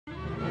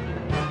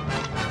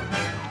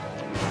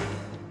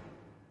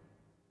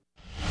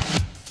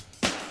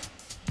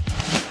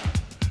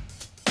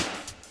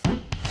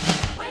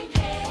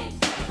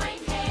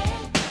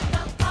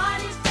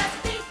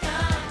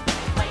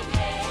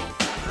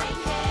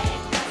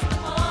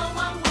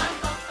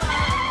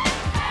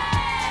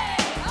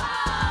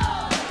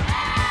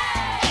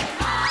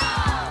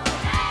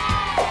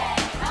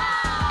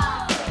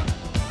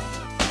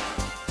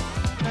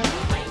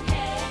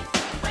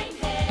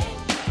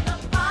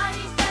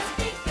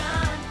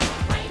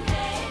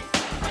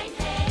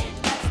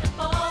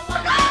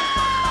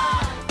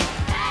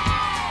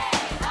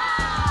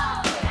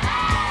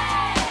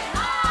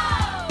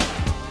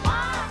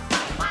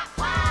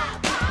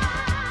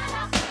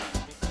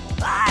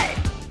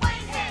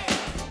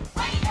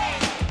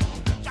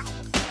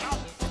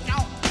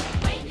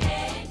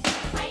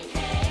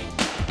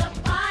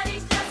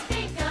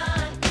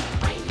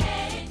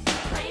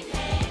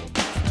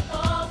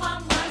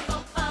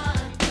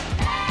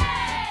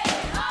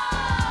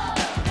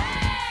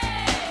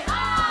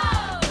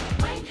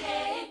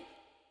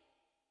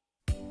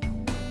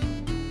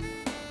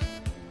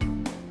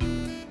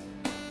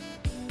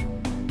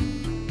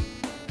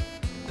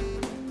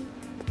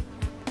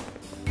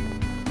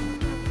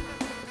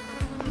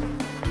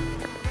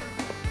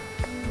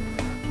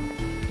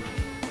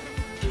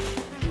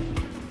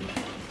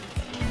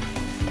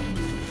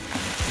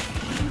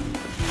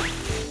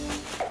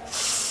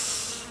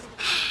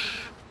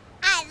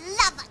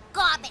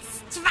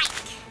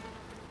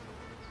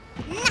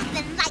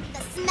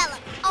smell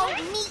of old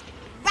meat,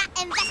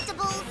 rotten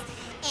vegetables,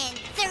 and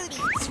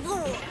dirty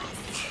drawers.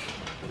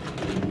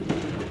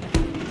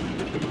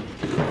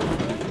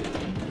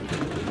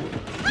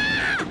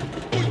 Ah!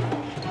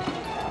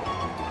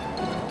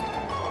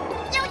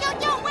 Yo,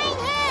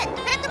 Waynehead!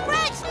 Hit the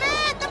brakes,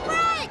 man! The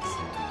brakes!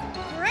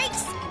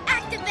 Brakes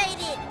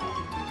activated!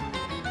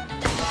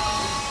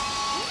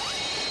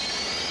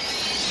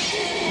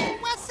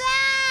 What's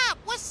up?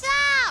 What's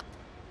up?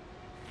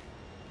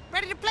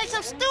 Ready to play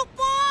some stoop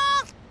ball?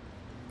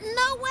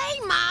 No way,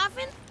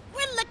 Marvin.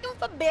 We're looking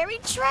for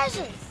buried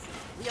treasures.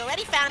 We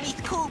already found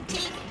these cool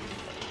teeth.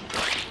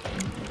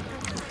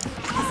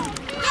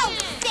 Oh,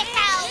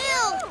 sicko!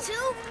 Ew,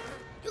 Tooth.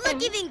 You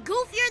look even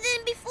goofier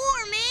than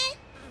before, man.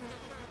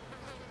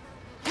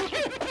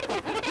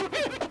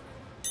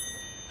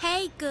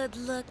 Hey, good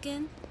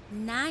looking.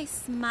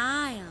 Nice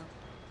smile.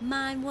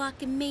 Mind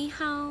walking me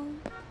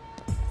home?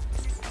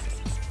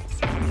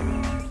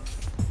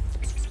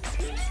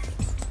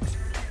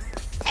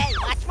 Hey,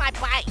 watch my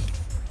bike.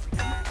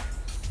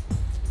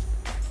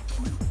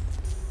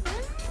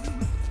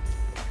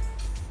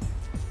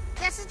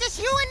 Guess it's just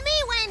you and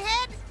me,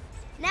 Waynehead.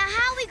 Now,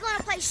 how are we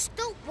gonna play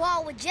stoop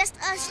ball with just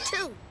us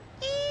two?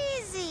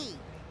 Easy.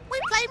 We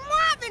play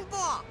Marvin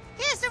ball.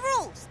 Here's the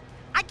rules.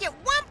 I get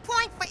 1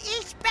 point for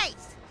each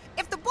base.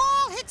 If the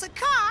ball hits a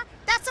car,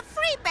 that's a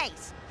free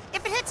base.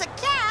 If it hits a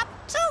cab,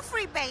 2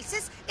 free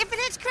bases. If it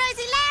hits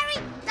Crazy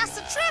Larry, that's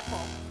a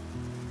triple.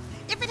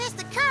 If it hits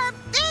the curb,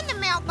 then the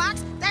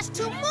mailbox, that's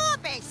 2 more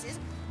bases.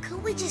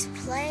 Could we just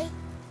play?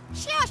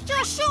 Sure.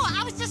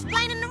 I was just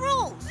explaining the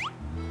rules.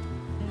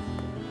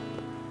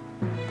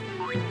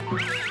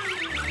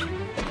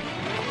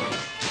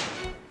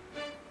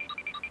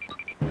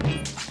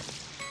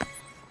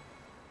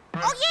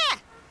 Oh, yeah.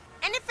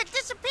 And if it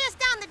disappears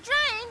down the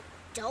drain...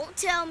 Don't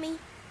tell me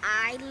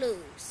I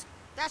lose.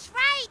 That's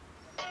right.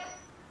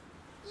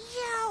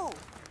 Yo,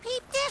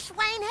 peep this,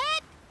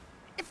 Waynehead.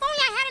 If only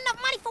I had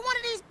enough money for one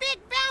of these big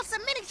bouncer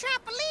mini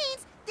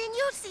trampolines, then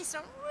you'd see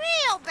some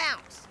real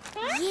bounce.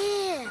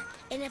 Yeah,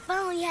 and if I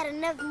only had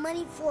enough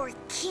money for a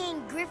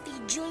Ken Griffey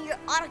Jr.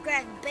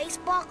 autographed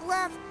baseball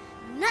glove,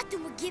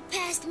 nothing would get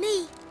past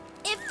me.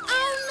 If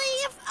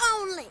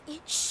only.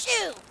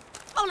 Shoot.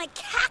 Only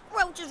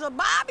cockroaches or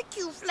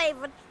barbecue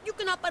flavored, you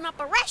can open up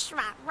a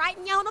restaurant right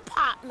in your own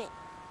apartment.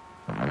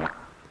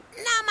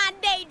 Now, my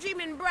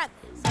daydreaming brothers,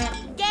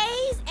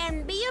 gaze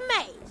and be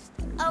amazed.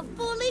 A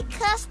fully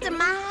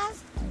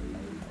customized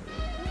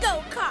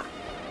go-kart.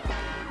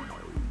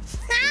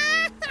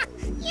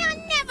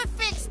 You'll never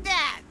fix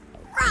that.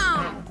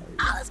 Wrong.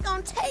 All it's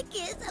gonna take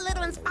is a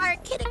little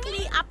inspired,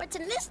 critically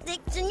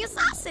opportunistic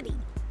geniusosity.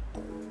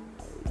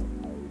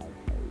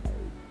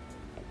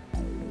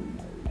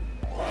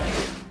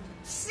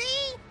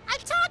 See? I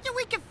told you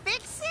we could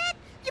fix it.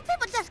 You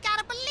people just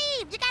gotta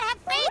believe. You gotta have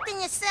faith in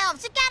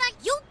yourselves. You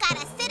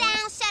gotta sit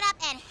down, shut up,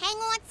 and hang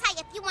on tight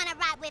if you wanna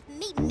ride with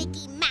me,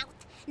 Mickey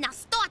Mouse. Now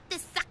start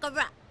this sucker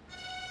up.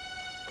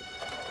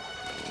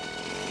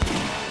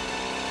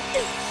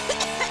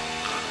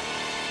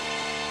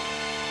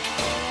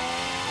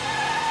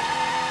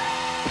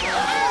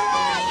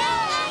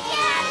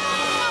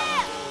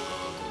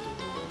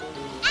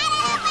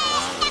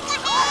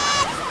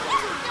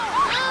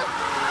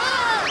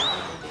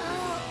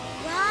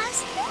 Roz,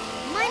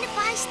 mind if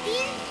I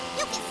steer?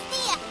 You can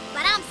steer,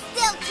 but I'm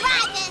still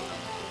driving.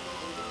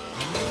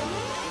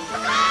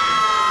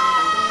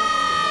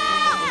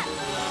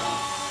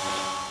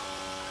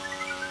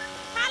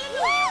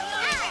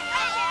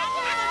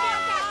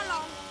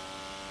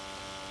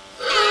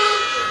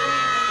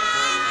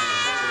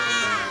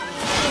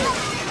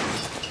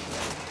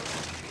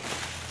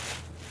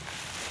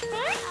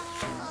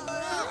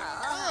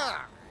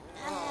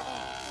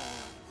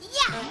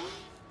 Yeah.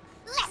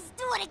 Let's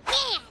do it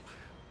again.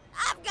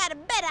 I've got a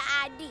better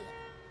idea.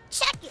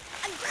 Check it,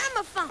 a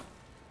gramophone.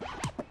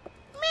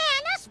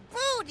 Man, that's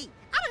booty.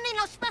 I don't need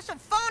no special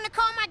phone to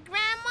call my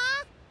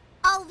grandma.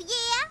 Oh,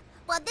 yeah?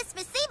 Well, this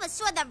receiver's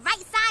sure the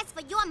right size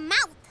for your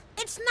mouth.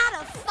 It's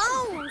not a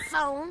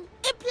phone.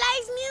 It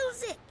plays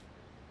music.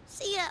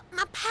 See,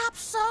 my pop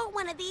sold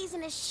one of these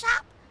in his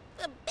shop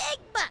for big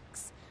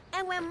bucks.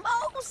 And when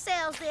Mo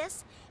sells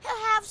this,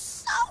 he'll have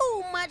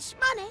so much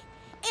money,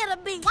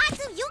 it'll be... Why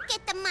do you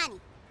get the money?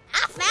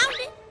 I found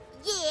it.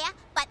 Yeah,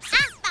 but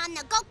I found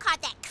the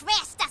go-kart that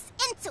crashed us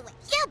into it.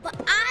 Yeah, but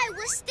I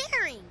was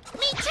steering.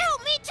 Me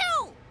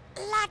too.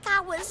 Like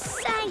I was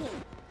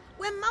saying,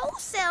 when Mo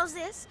sells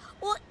this,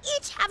 we'll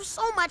each have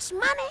so much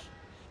money,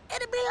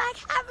 it'll be like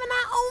having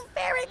our own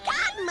fairy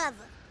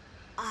godmother.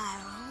 Our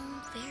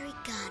own fairy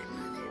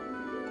godmother.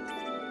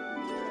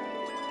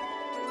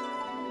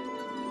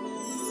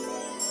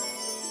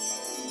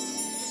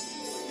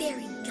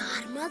 Fairy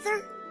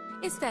godmother?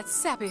 It's that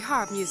sappy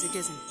harp music,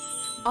 isn't it?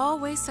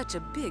 Always such a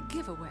big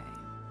giveaway.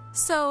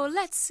 So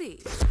let's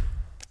see.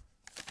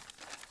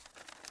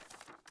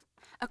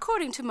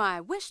 According to my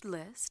wish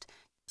list,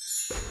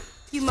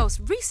 you most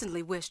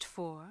recently wished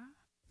for...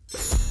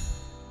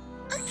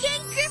 A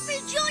Ken Griffey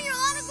Jr.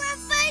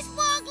 autographed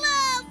baseball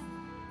glove!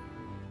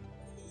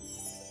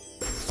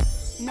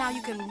 Now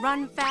you can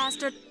run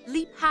faster,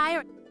 leap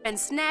higher, and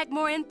snag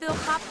more infield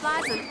pop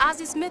flies than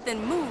Ozzie Smith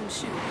and moon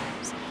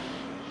shoes.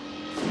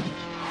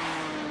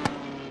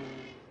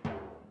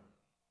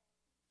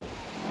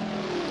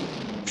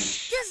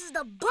 This is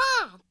the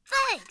bomb!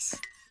 Thanks!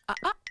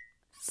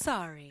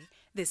 Sorry,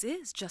 this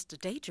is just a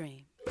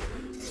daydream.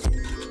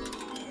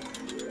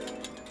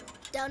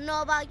 Don't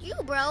know about you,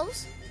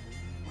 bros.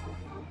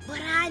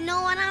 But I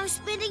know what I'm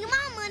spending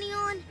my money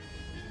on.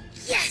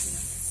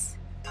 Yes!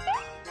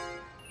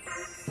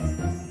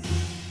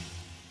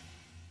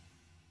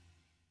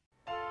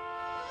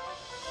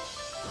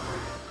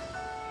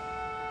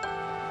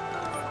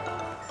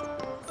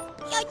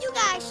 Yo, you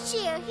guys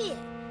chill here.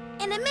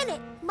 In a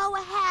minute, Mo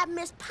will have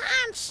Miss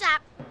Pawn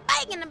Shop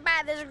begging to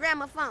buy this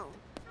gramophone.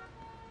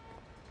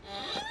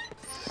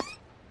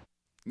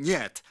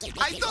 Yet,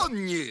 I don't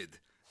need.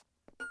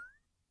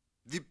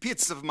 The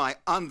pits of my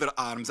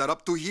underarms are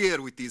up to here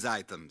with these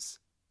items.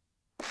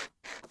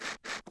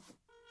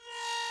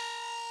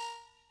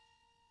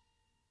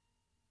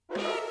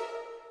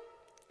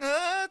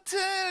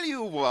 Tell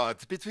you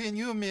what, between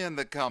you, me, and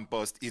the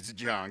compost, it's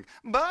junk.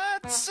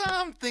 But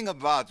something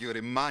about you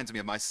reminds me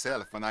of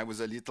myself when I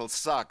was a little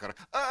sucker,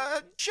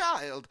 a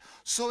child.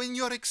 So in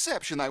your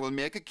exception, I will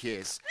make a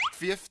case.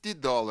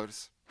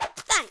 $50.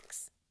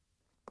 Thanks.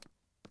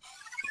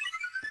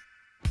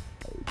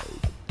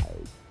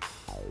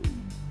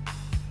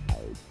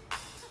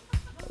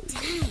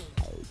 Dang,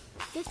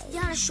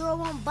 $50 sure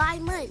won't buy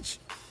much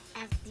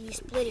after you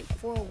split it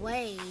 4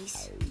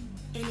 ways.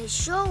 And it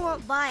sure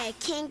won't buy a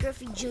Ken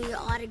Griffey Jr.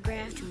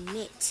 autographed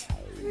mitt.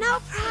 No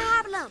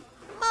problem.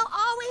 Mo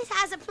always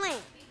has a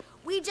plan.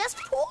 We just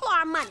pool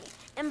our money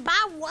and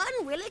buy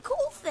one really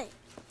cool thing.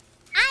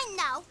 I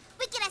know.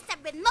 We get us a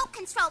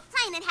remote-controlled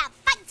plane and have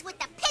fights with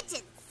the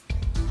pigeons.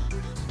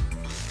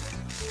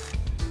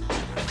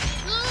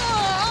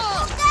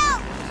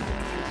 Go!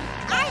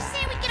 I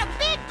say we get a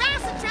big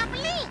bouncing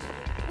trampoline.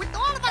 With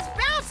all of us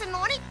bouncing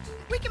on it,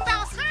 we can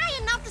bounce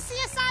high enough to see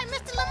inside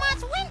Mr.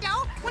 Lamont's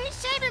window when he's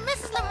shaving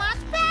Mrs.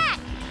 Lamont's back.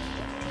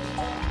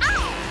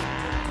 Oh!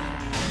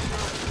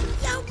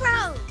 Yo,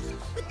 bro,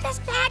 with this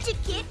magic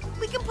kit,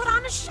 we can put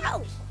on a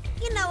show.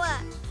 You know,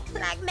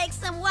 like make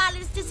some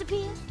wallets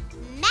disappear.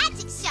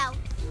 Magic show.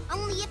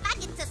 Only if I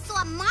get to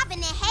saw Marvin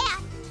in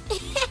half.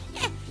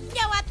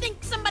 Yo, I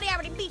think somebody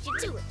already beat you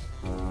to it.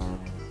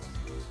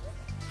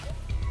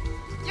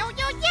 Yo,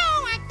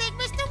 I think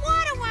Mr.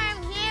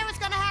 Waterworm here is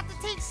gonna have to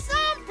teach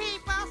some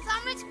people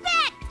some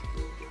respect.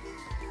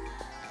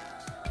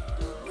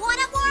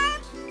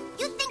 Waterworm?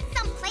 You think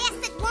some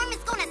plastic worm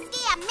is gonna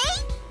scare me?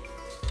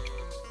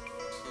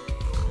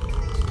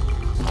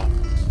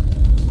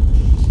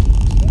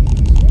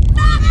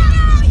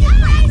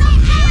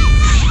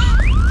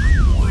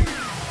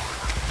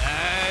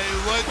 Hey,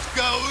 what's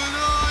going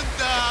on,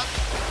 Doc?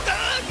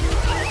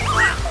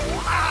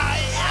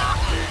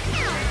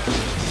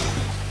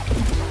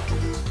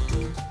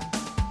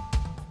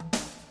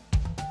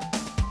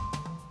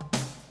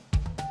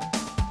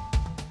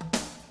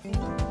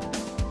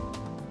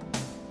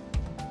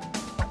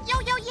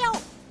 Yo,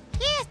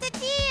 here's the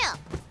deal.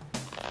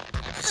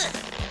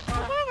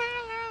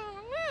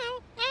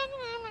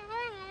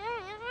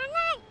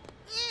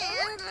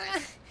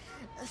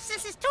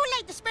 Since it's too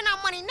late to spend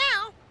our money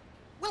now,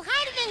 we'll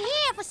hide it in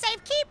here for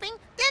safekeeping.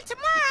 Then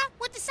tomorrow,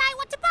 we'll decide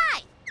what to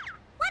buy.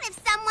 What if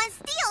someone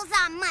steals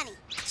our money?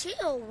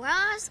 Chill,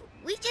 Roz.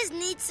 We just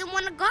need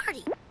someone to guard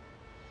it.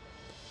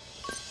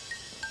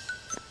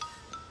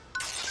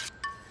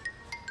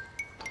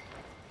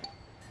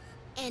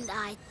 And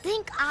I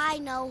think I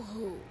know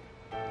who.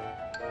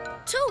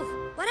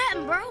 Tooth, what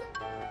happened, bro?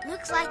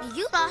 Looks like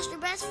you lost your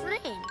best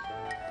friend.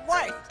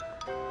 Worse.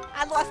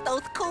 I lost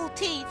those cool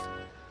teeth.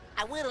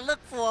 I went to look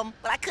for them,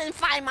 but I couldn't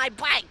find my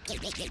bike.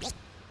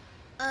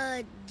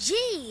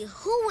 Gee,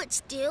 who would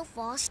steal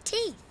false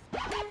teeth?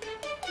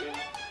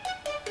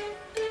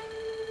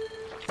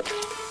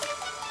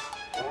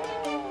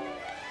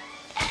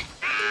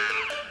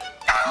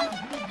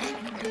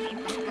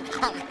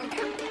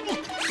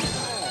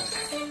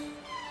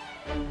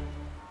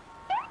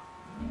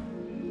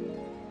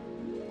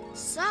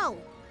 So,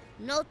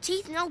 no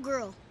teeth, no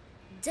girl.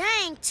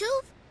 Dang,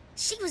 Tooth,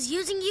 she was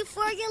using you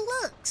for your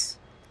looks.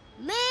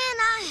 Man,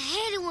 I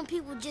hate it when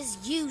people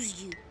just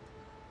use you.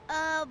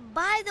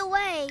 By the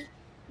way,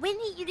 we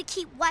need you to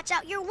keep watch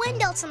out your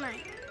window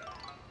tonight.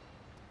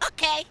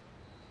 Okay.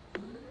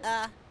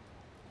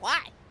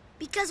 Why?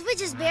 Because we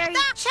just buried...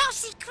 The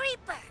Chelsea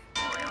Creeper.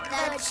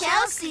 The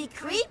Chelsea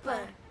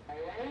Creeper.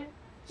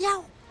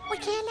 Yo, we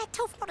can't let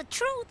Tooth know the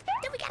truth.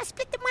 Then we gotta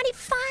split the money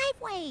 5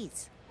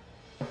 ways.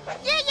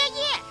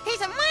 Yeah.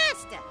 He's a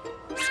monster.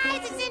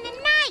 Rises in the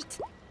night.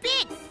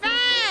 Big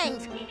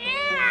fangs.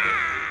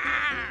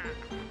 Yeah.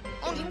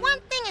 Only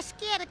one thing is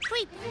scared of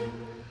Creeper.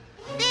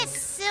 This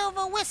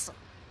silver whistle.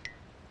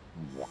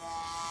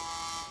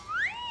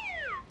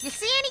 You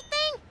see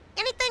anything?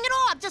 Anything at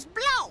all, just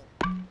blow.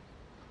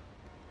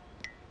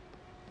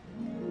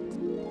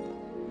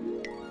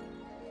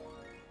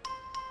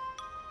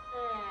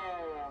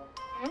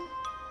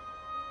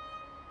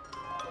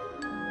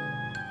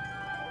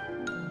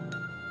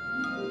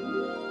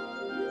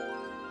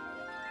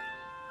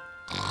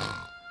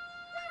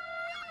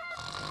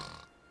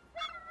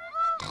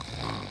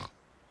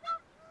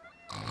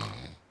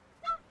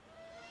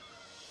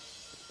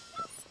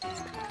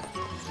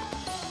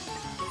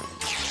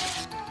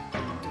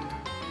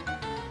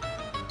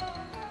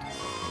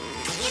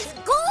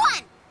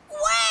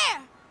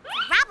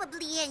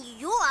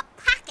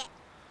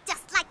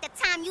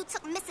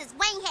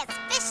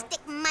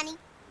 money.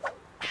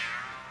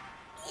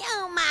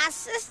 Yo, my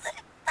sister,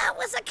 that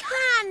was a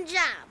con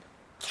job.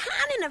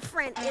 Conning a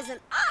friend is an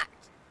art.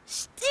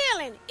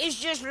 Stealing is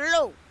just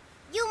low.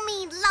 You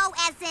mean low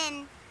as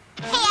in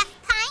half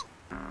pint?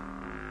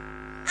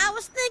 I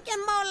was thinking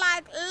more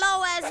like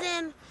low as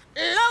in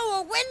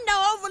lower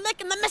window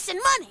overlooking the missing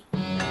money.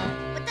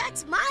 But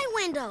that's my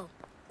window.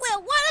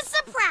 Well, what a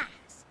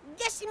surprise.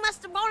 Guess you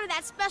must have wanted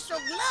that special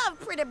glove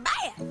pretty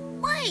bad.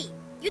 Wait,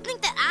 you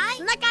think that I...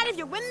 Snuck out of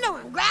your window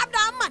and grabbed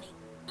our money.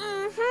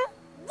 Mm-hmm.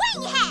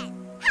 Waynehead,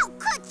 how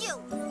could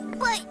you?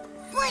 But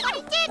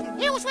he didn't.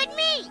 He was with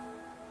me.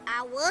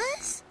 I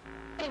was?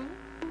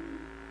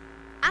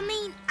 I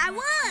mean, I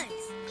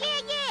was.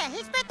 Yeah.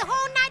 He spent the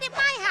whole night at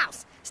my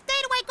house.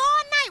 Stayed awake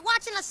all night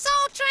watching a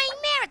Soul Train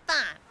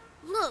marathon.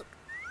 Look,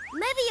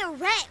 maybe a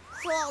rat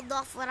crawled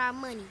off with our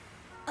money.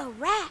 A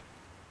rat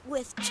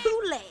with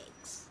 2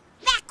 legs.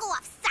 back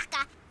off,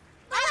 sucker.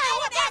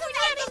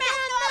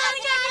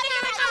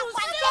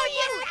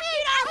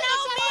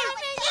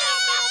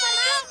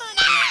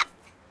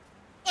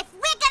 If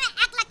we're gonna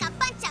act like a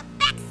bunch of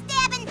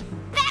backstabbers,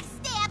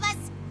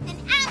 then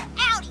I'm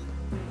outie.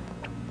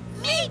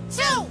 Me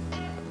too.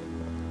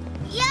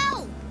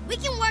 Yo, we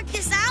can work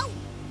this out.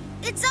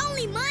 It's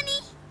only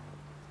money.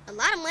 A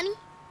lot of money.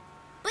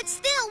 But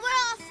still, we're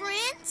all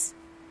friends,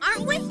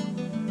 aren't we?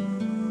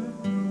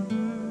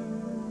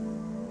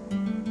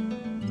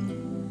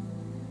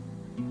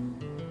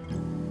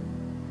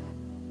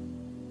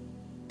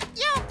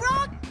 Yo,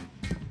 bro.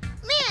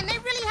 Man, they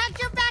really had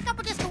your back up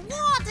against the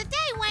wall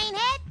today,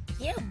 Waynehead.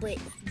 Yeah, but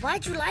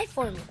why'd you lie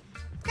for me?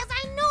 Because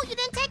I knew you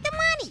didn't take the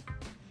money.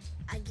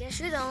 I guess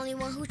you're the only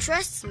one who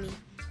trusts me.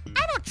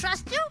 I don't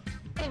trust you.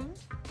 I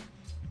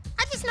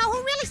just know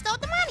who really stole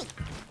the money.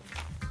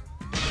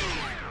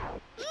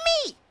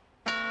 Me.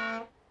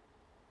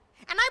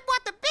 And I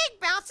bought the big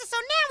bouncer, so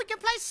now we can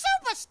play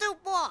Super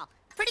Stoop Ball.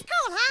 Pretty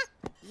cool, huh?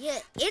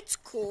 Yeah, it's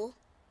cool.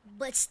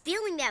 But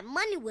stealing that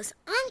money was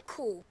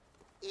uncool.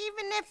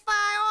 Even if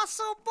I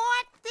also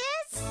bought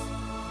this?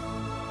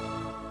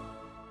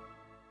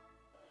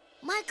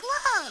 My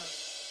glove.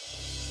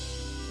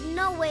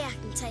 No way I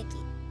can take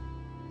it.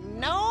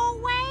 No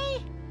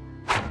way?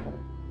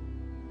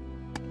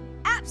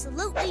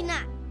 Absolutely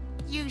not.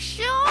 You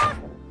sure?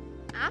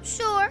 I'm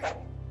sure.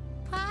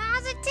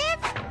 Positive?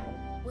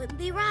 Wouldn't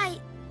be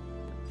right.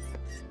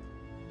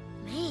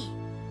 Man,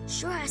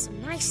 sure has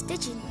some nice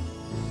stitching.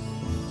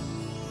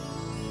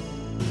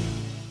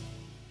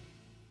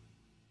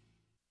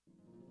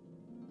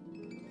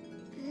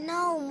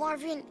 No,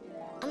 Marvin.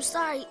 I'm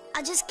sorry.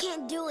 I just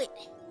can't do it.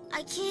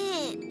 I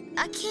can't.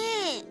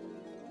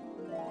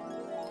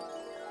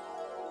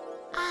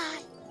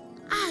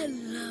 I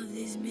love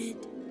this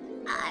mint.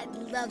 I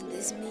love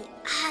this mint.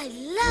 I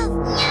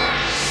love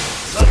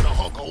Son of a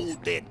hunk of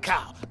old dead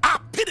cow. I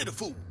pity the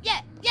fool.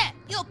 Yeah,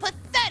 you're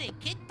pathetic,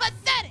 kid,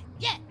 pathetic,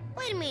 yeah.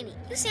 Wait a minute.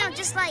 You sound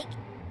just like...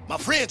 My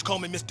friends call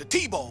me Mr.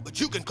 T-Ball, but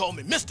you can call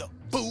me Mr.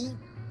 Fool.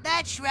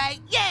 That's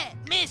right, yeah,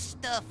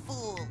 Mr.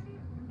 Fool.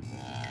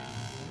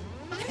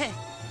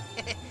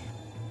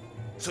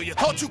 So you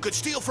thought you could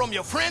steal from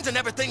your friends and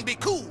everything be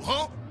cool,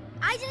 huh?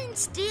 I didn't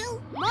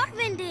steal.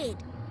 Marvin did.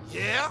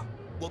 Yeah?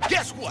 Well,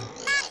 guess what?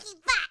 Monkey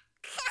butt.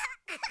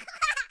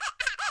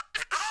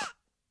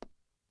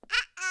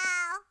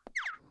 Uh-oh.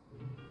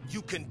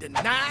 You can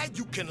deny,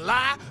 you can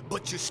lie,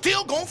 but you're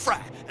still gonna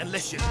fry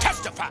unless you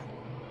testify.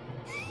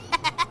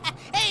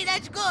 Hey,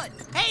 that's good.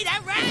 Hey,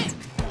 that rhymes.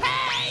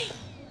 Hey!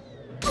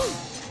 Ooh.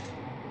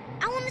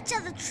 I want to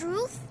tell the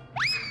truth,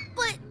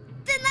 but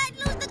then I'd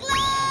lose the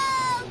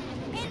glove,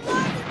 and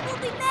Marvin will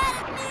be mad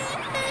at me,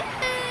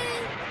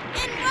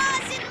 and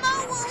Roz and Mo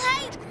will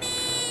hate me.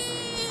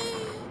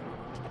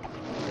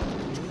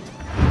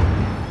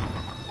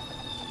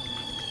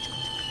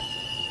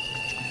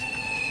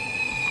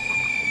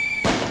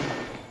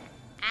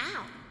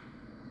 Ow.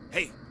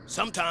 Hey,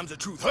 sometimes the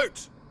truth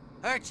hurts.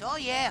 Hurts, oh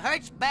yeah,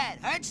 hurts bad.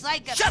 Hurts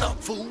like a... Shut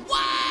up, fool!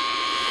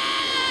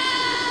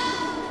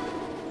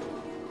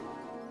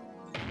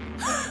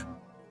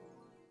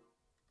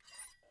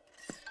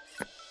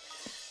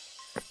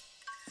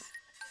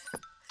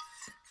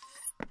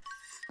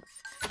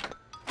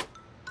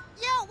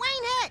 Yo,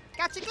 Waynehead,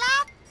 got your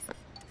glove?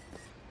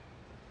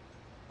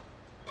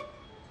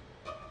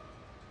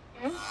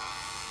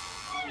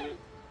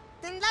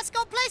 Then let's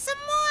go play some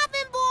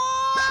Marvin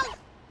Ball.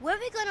 Where are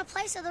we gonna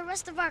play so the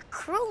rest of our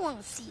crew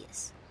won't see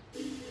us?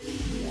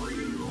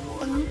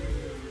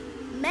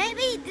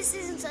 Maybe this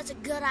isn't such a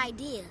good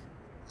idea.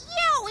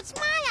 Yo, it's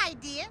my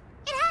idea.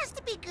 It has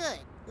to be good.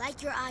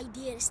 Like your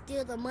idea to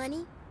steal the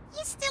money?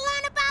 You still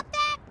on about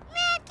that?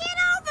 Man, get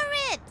over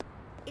it.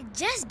 It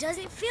just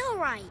doesn't feel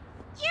right.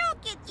 You'll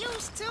get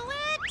used to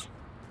it.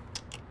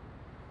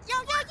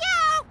 Yo,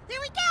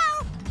 here we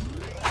go.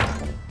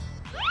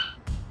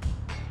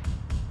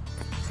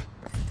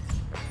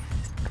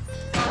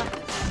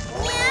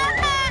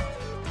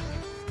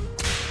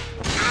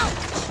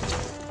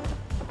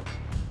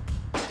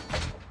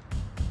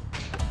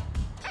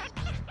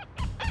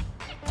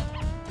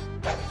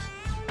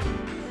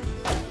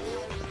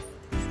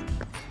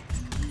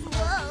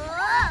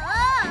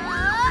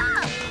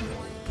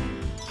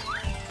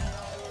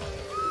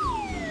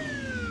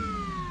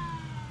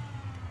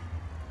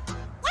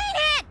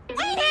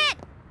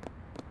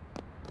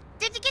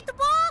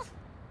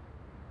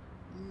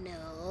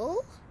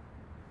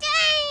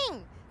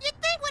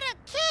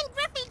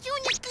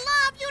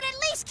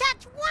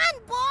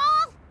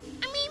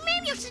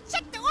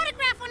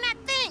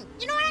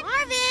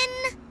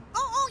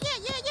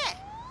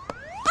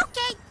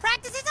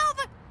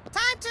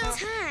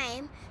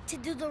 to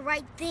do the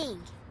right thing.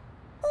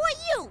 Who are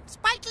you,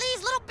 Spike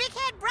Lee's little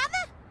big-head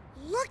brother?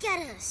 Look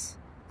at us.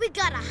 We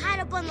gotta hide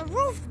up on the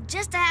roof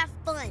just to have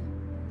fun.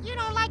 You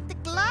don't like the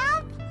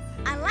glove?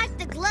 I like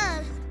the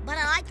glove, but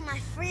I like my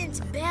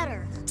friends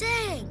better.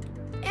 Dang,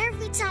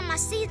 every time I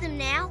see them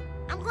now,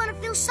 I'm gonna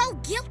feel so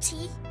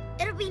guilty.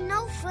 It'll be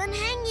no fun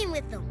hanging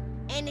with them.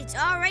 And it's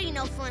already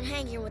no fun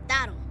hanging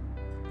without them.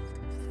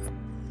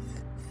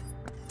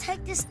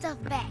 Take this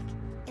stuff back,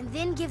 and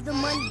then give the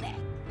money back.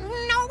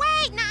 No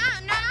way! Nah,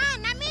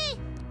 not me!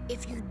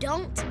 If you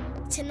don't,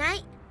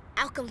 tonight,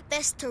 I'll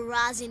confess to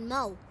Roz and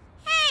Mo.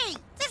 Hey,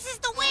 this is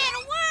the way of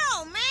the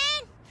world,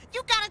 man!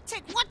 You gotta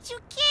take what you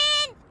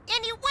can,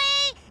 any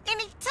way,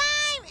 any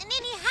time, and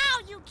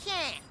anyhow you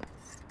can.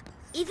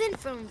 Even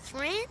from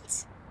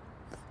friends?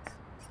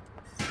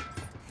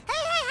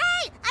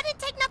 Hey! I didn't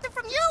take nothing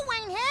from you,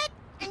 Waynehead.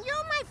 And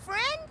you're my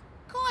friend.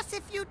 Of course,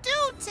 if you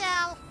do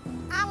tell,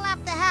 I'll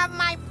have to have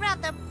my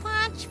brother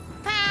punch,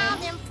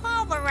 pound, and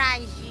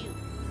pulverize you.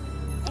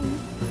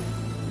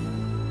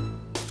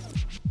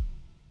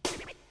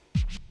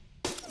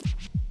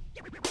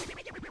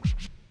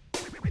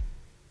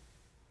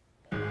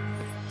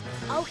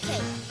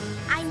 Okay,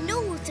 I knew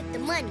who took the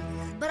money,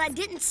 but I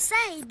didn't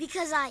say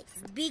because I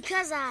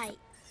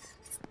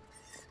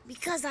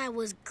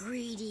was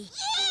greedy.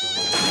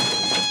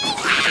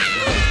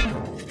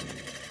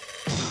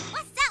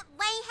 What's up,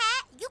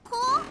 Waynehead? You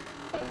cool?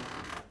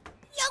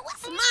 Yo,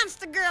 what's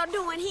Monster Girl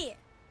doing here?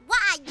 What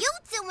are you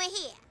doing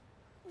here?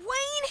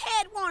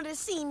 Waynehead wanted to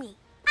see me.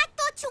 I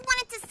thought you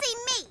wanted to see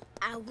me.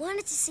 I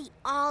wanted to see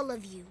all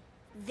of you.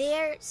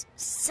 There's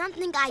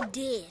something I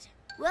did.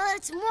 Well,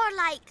 it's more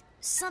like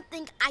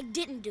something I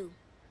didn't do,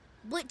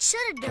 but should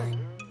have done,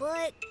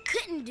 but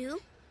couldn't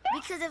do.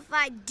 Because if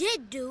I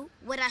did do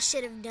what I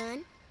should have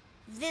done,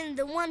 then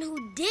the one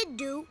who did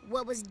do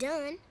what was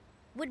done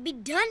would be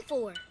done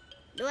for.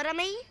 Know what I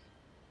mean?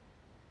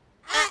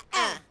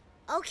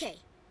 Okay,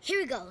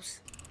 here it goes.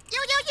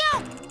 Yo!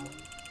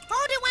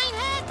 Hold it,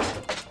 Waynehead!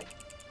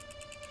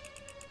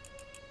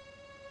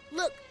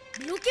 Look,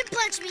 you can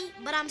punch me,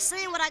 but I'm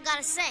saying what I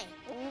gotta say.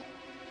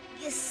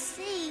 You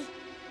see,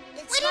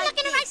 it's We didn't like look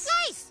in the right this.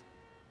 place!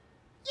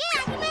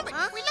 Yeah, I remember.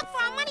 Huh? We looked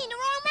for our money in the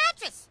wrong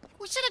mattress.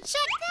 We should have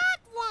checked that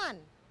one.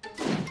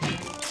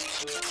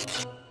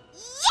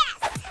 Yes!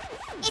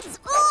 It's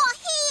all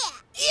here!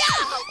 Yo,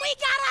 we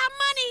got our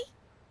money.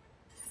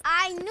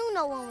 I knew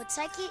no one would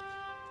take it.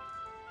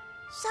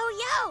 So,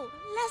 yo,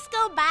 let's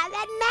go buy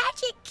that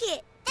magic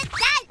kit. The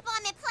dime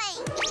forming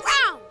plane.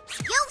 Wrong.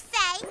 You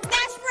say.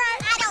 That's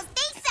right. I don't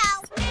think so.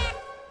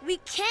 We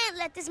can't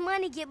let this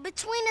money get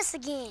between us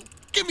again.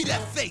 Give me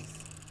that faith.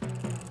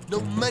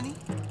 No money,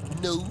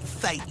 no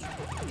faith.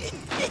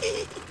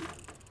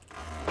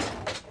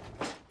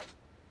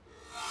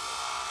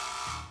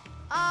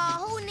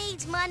 Who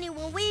needs money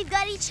when we've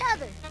got each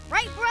other?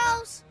 Right,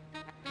 bros?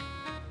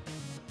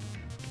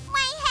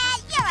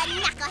 Waynehead, you're a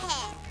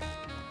knucklehead.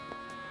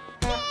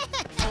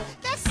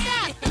 That's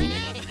sad.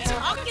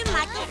 Talking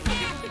like a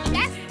fool.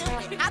 That's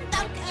stupid. I'm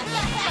no good.